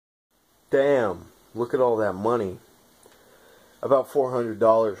Damn, look at all that money. About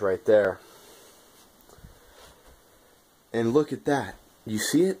 $400 right there. And look at that. You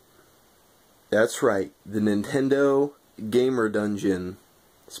see it? That's right. The Nintendo Gamer Dungeon.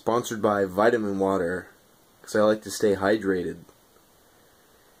 Sponsored by Vitamin Water. Because I like to stay hydrated.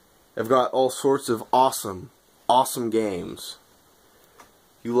 I've got all sorts of awesome games.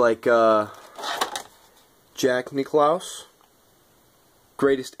 You like Jack Nicklaus?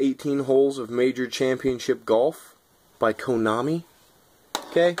 Greatest 18 Holes of Major Championship Golf by Konami.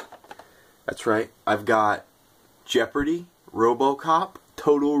 Okay? That's right. I've got Jeopardy, RoboCop,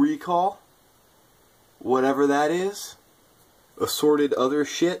 Total Recall, whatever that is, assorted other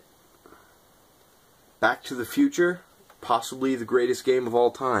shit, Back to the Future, possibly the greatest game of all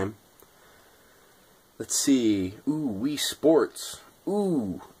time. Let's see. Ooh, Wii Sports.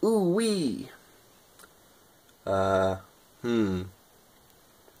 Ooh, Wii.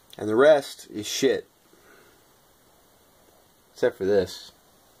 And the rest is shit. Except for this.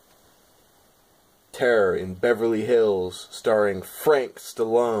 Terror in Beverly Hills, starring Frank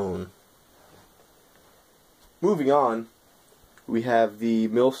Stallone. Moving on, we have the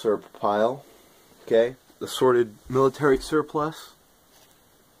milsurp pile. Okay? Assorted military surplus.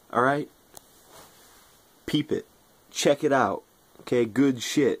 Alright? Peep it. Check it out. Okay? Good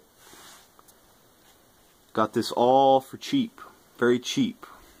shit. Got this all for cheap. Very cheap.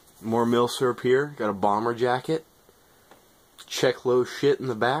 More milsurp here. Got a bomber jacket. Check low shit in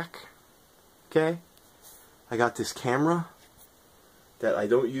the back. Okay? I got this camera that I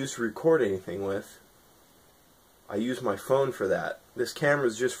don't use to record anything with. I use my phone for that. This camera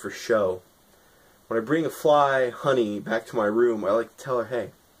is just for show. When I bring a fly honey back to my room, I like to tell her,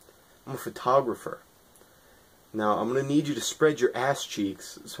 hey, I'm a photographer. Now, I'm going to need you to spread your ass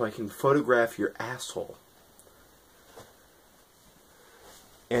cheeks so I can photograph your asshole.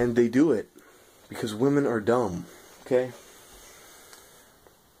 And they do it because women are dumb. Okay?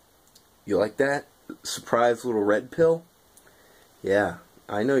 You like that? Surprise little red pill? Yeah,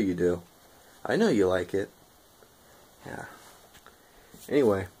 I know you do. I know you like it. Yeah.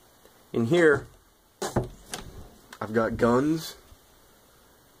 Anyway, in here, I've got guns.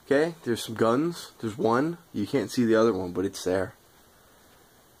 Okay, there's some guns. There's one. You can't see the other one, but it's there.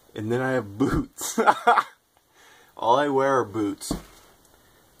 And then I have boots. All I wear are boots.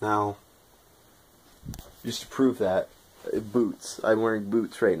 Now, just to prove that, boots. I'm wearing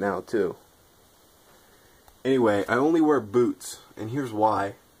boots right now, too. Anyway, I only wear boots, and here's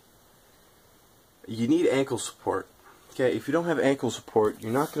why. You need ankle support. Okay, if you don't have ankle support,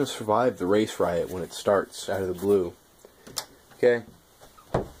 you're not going to survive the race riot when it starts out of the blue. Okay?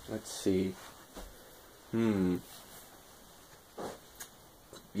 Let's see.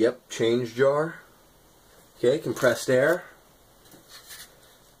 Yep, change jar. Okay, compressed air.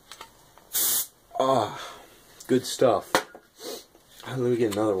 Ah, good stuff. Let me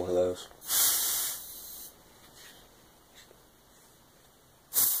get another one of those.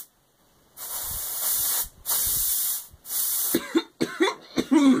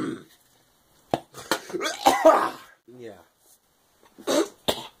 Yeah.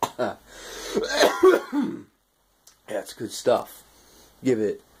 That's good stuff. Give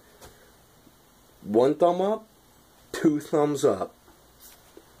it 1 thumb up, 2 thumbs up.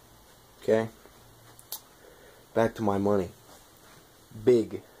 Okay? Back to my money.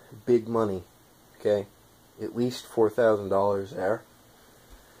 Big money. Okay? At least $4,000 there.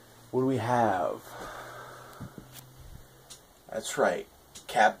 What do we have? That's right.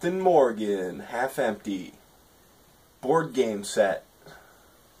 Captain Morgan, half empty. Board game set.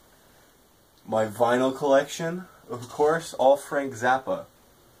 My vinyl collection, of course, all Frank Zappa.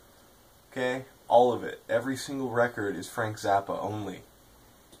 Okay? All of it. Every single record is Frank Zappa only.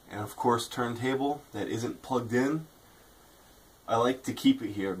 And of course, turntable that isn't plugged in. I like to keep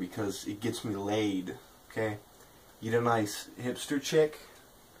it here because it gets me laid. Okay? Eat a nice hipster chick.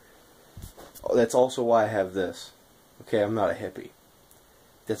 Oh, that's also why I have this. Okay, I'm not a hippie.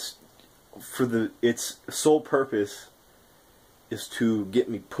 That's for its sole purpose is to get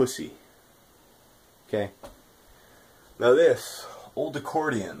me pussy. Okay? Now this, old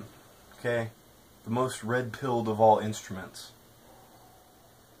accordion. Okay? The most red-pilled of all instruments.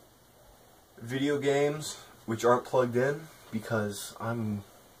 Video games, which aren't plugged in, because I'm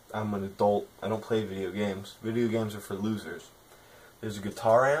an adult. I don't play video games. Video games are for losers. There's a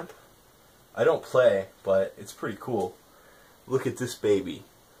guitar amp. I don't play, but it's pretty cool. Look at this baby.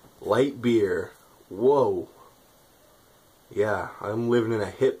 Light beer. Whoa. Yeah, I'm living in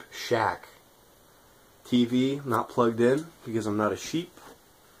a hip shack. TV, not plugged in, because I'm not a sheep.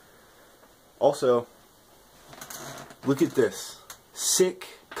 Also, look at this. Sick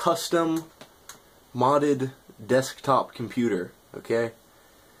custom modded desktop computer, okay?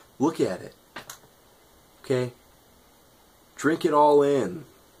 Look at it, okay? Drink it all in.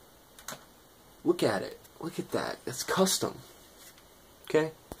 Look at it. Look at that. It's custom,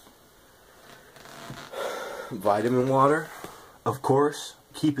 okay? Vitamin water, of course.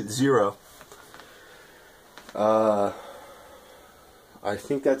 Keep it 0. I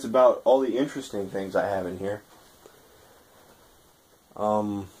think that's about all the interesting things I have in here.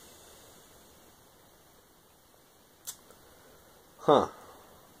 Huh.